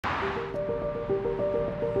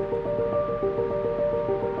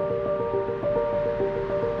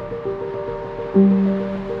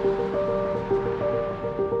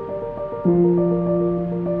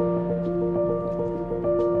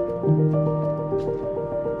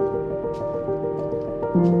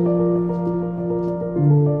Well,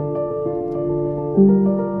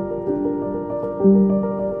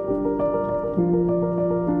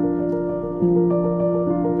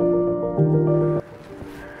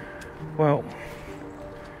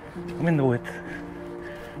 I'm in the woods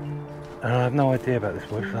and I have no idea about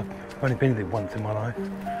this wood. I've only been in it once in my life.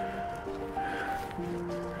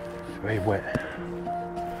 It's very wet.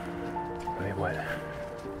 Very wet.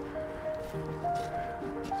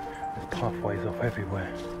 There's pathways off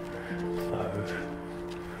everywhere. So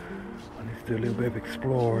I need to do a little bit of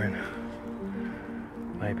exploring.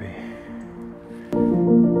 Maybe.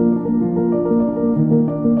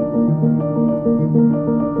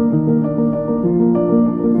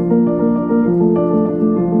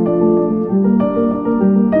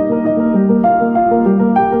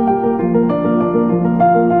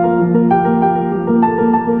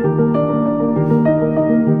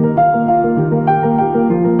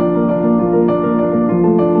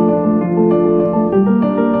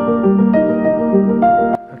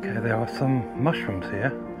 There are some mushrooms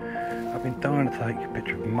here. I've been dying to take a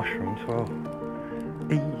picture of mushrooms for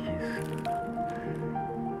ages.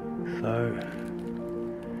 So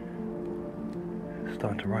it's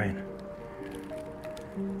starting to rain.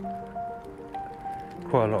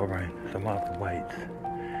 Quite a lot of rain, so I might have to wait.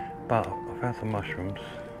 But I found some mushrooms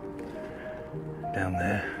down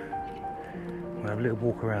there. I'm gonna have a little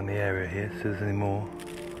walk around the area here, see if there's any more.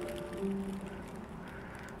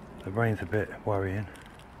 The rain's a bit worrying.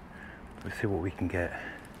 We'll see what we can get.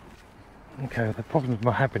 Okay, the problem with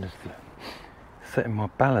my habit is setting my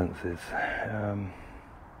balances. It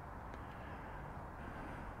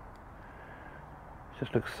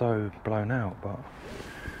just looks so blown out, but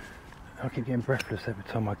I keep getting breathless every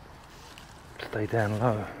time I stay down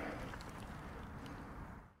low.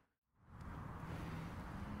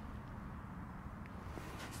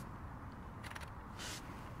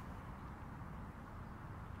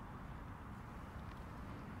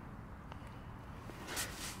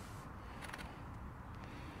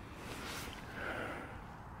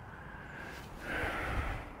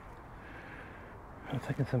 I'm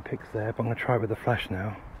taking some pics there, but I'm going to try it with the flash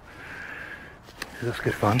now, because that's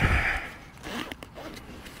good fun.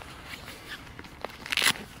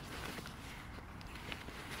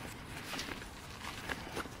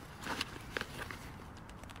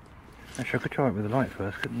 Actually, I could try it with the light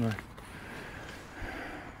first, couldn't I?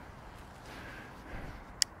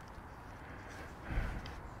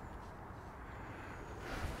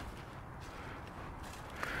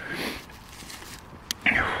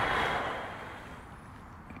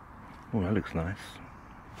 Oh, that looks nice.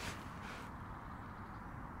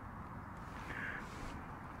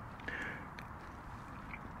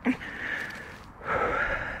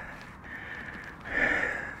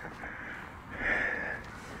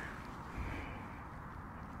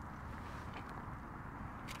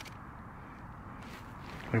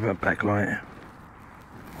 What about backlight?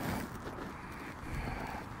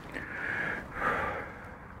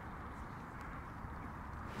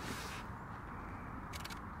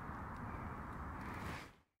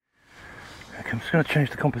 I'm just going to change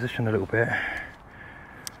the composition a little bit,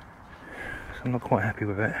 so I'm not quite happy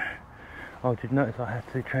with it. Oh, did notice I had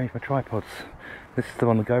to change my tripods. This is the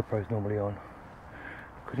one the GoPro's normally on.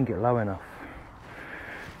 Couldn't get low enough.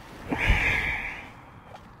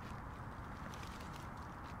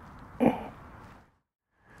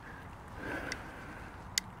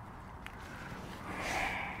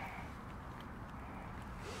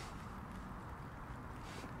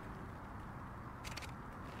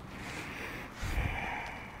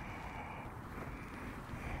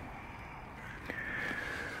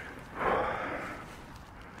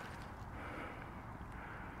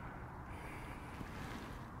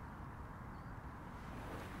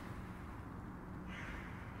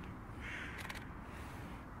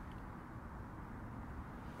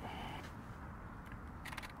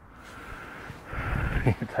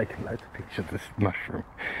 Taking loads of pictures of this mushroom.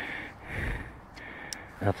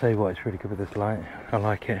 And I'll tell you what, it's really good with this light. I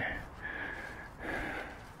like it.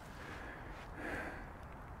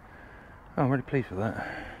 Oh, I'm really pleased with that.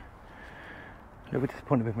 A little bit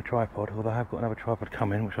disappointed with my tripod, although I have got another tripod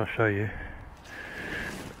coming, which I'll show you.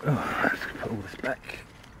 Oh, let's put all this back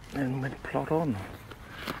and then plot on.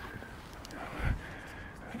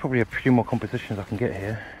 There's probably a few more compositions I can get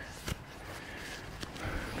here,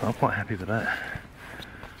 but I'm quite happy with that.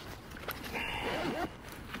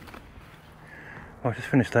 I just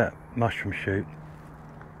finished that mushroom shoot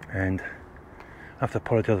and I have to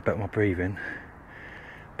apologise about my breathing,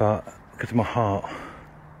 but because of my heart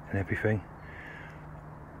and everything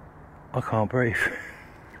I can't breathe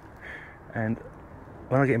and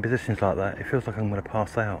when I get in positions like that, it feels like I'm going to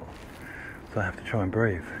pass out, so I have to try and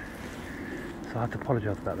breathe. So I have to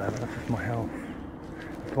apologise about that, but that's just my health.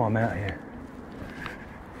 That's why I'm out here.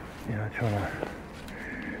 You know, trying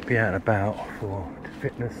to be out and about for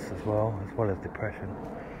fitness as well as depression.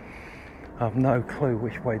 I have no clue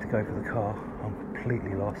which way to go for the car. I'm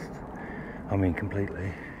completely lost. I mean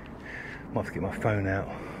completely. I might have to get my phone out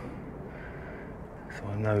so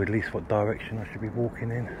I know at least what direction I should be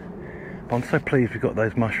walking in. But I'm so pleased we've got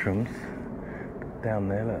those mushrooms down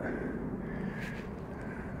there, look.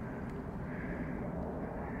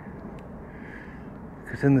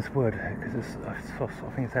 Because in this wood, because I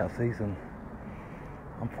think it's out of season,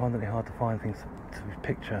 I'm finding it hard to find things to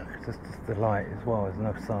picture, because it's just the light as well. There's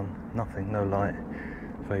no sun, nothing, no light.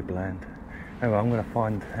 It's very bland. Anyway, I'm going to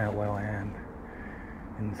find out where I am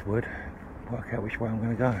in this wood, work out which way I'm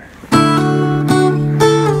going to go.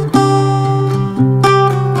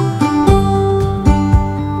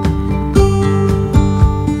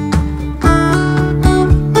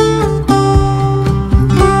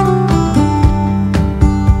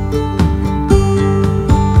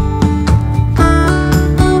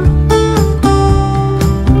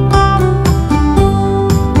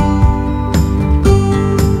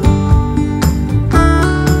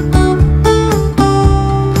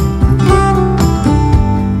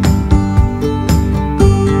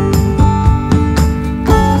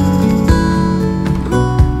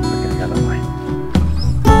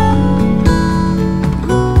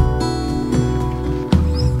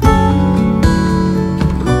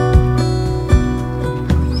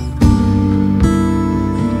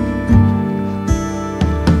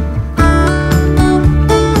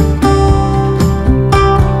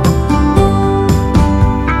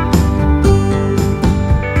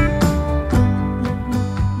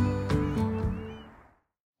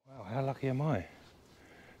 How lucky am I?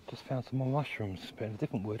 Just found some more mushrooms, but in a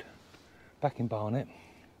different wood, back in Barnet.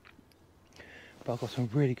 But I've got some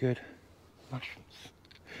really good mushrooms.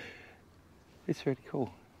 It's really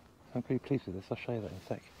cool. I'm pretty pleased with this. I'll show you that in a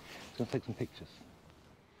sec. I'm going to take some pictures.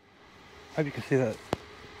 Hope you can see that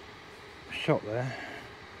shot there.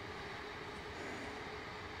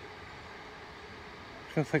 I'm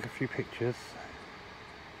just going to take a few pictures.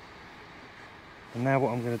 And now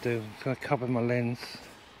what I'm going to do, I'm going to cover my lens,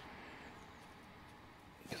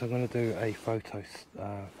 because I'm going to do a focus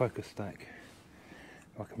stack.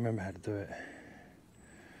 If I can remember how to do it.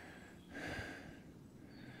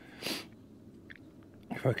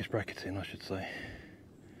 Focus bracketing, I should say.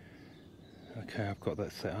 Okay, I've got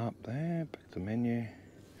that set up there. Back to menu.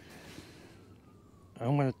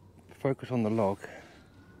 I'm going to focus on the log.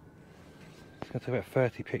 It's going to take about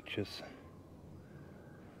 30 pictures.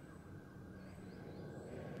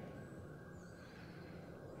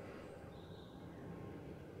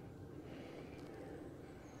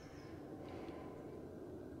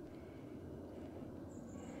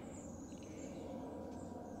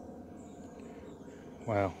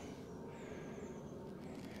 Wow.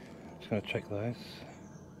 Just going to check those.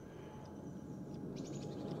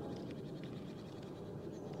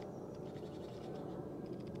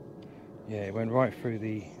 Yeah, it went right through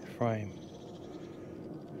the frame.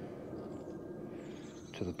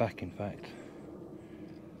 To the back, in fact.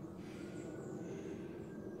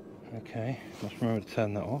 Okay, must remember to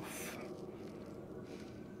turn that off.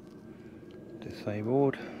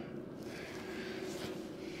 Disabled.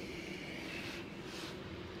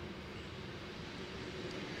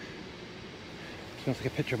 Just going to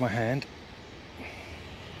take a picture of my hand.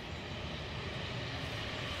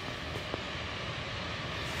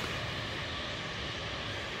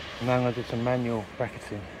 And now I'm going to do some manual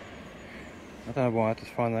bracketing. I don't know why, I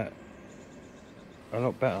just find that a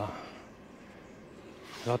lot better.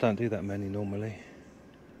 I don't do that many normally.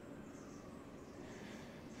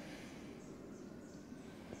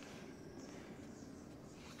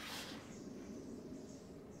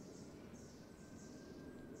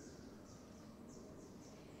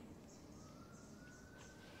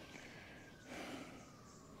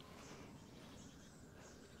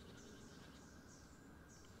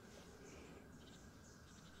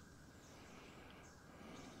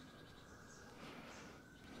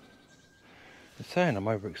 It's saying I'm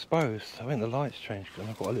overexposed. I think the light's changed and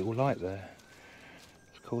I've got a little light there.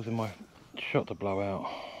 It's causing my shot to blow out.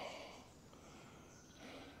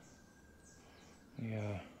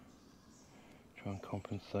 Yeah. Try and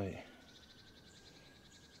compensate.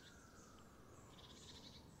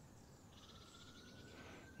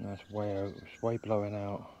 No, it's way blowing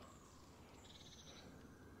out.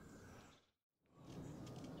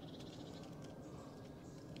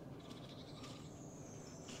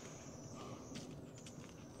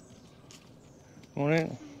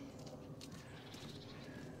 Morning.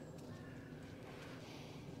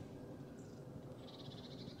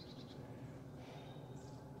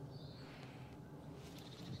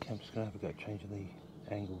 Okay, I'm just going to have a go at changing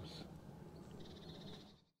the angles.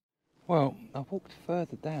 Well, I've walked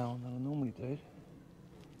further down than I normally do.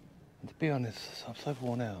 And to be honest, I'm so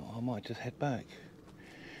worn out, I might just head back.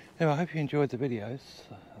 Anyway, I hope you enjoyed the videos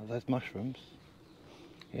of those mushrooms.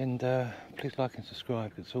 And please like and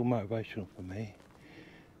subscribe, it's all motivational for me.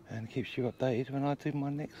 And keeps you updated when I do my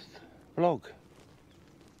next vlog.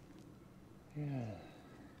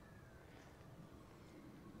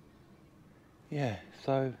 Yeah,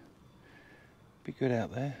 so be good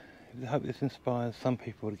out there. I hope this inspires some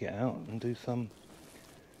people to get out and do some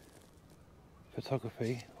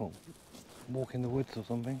photography or walk in the woods or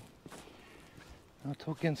something. I'll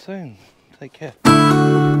talk again soon. Take care.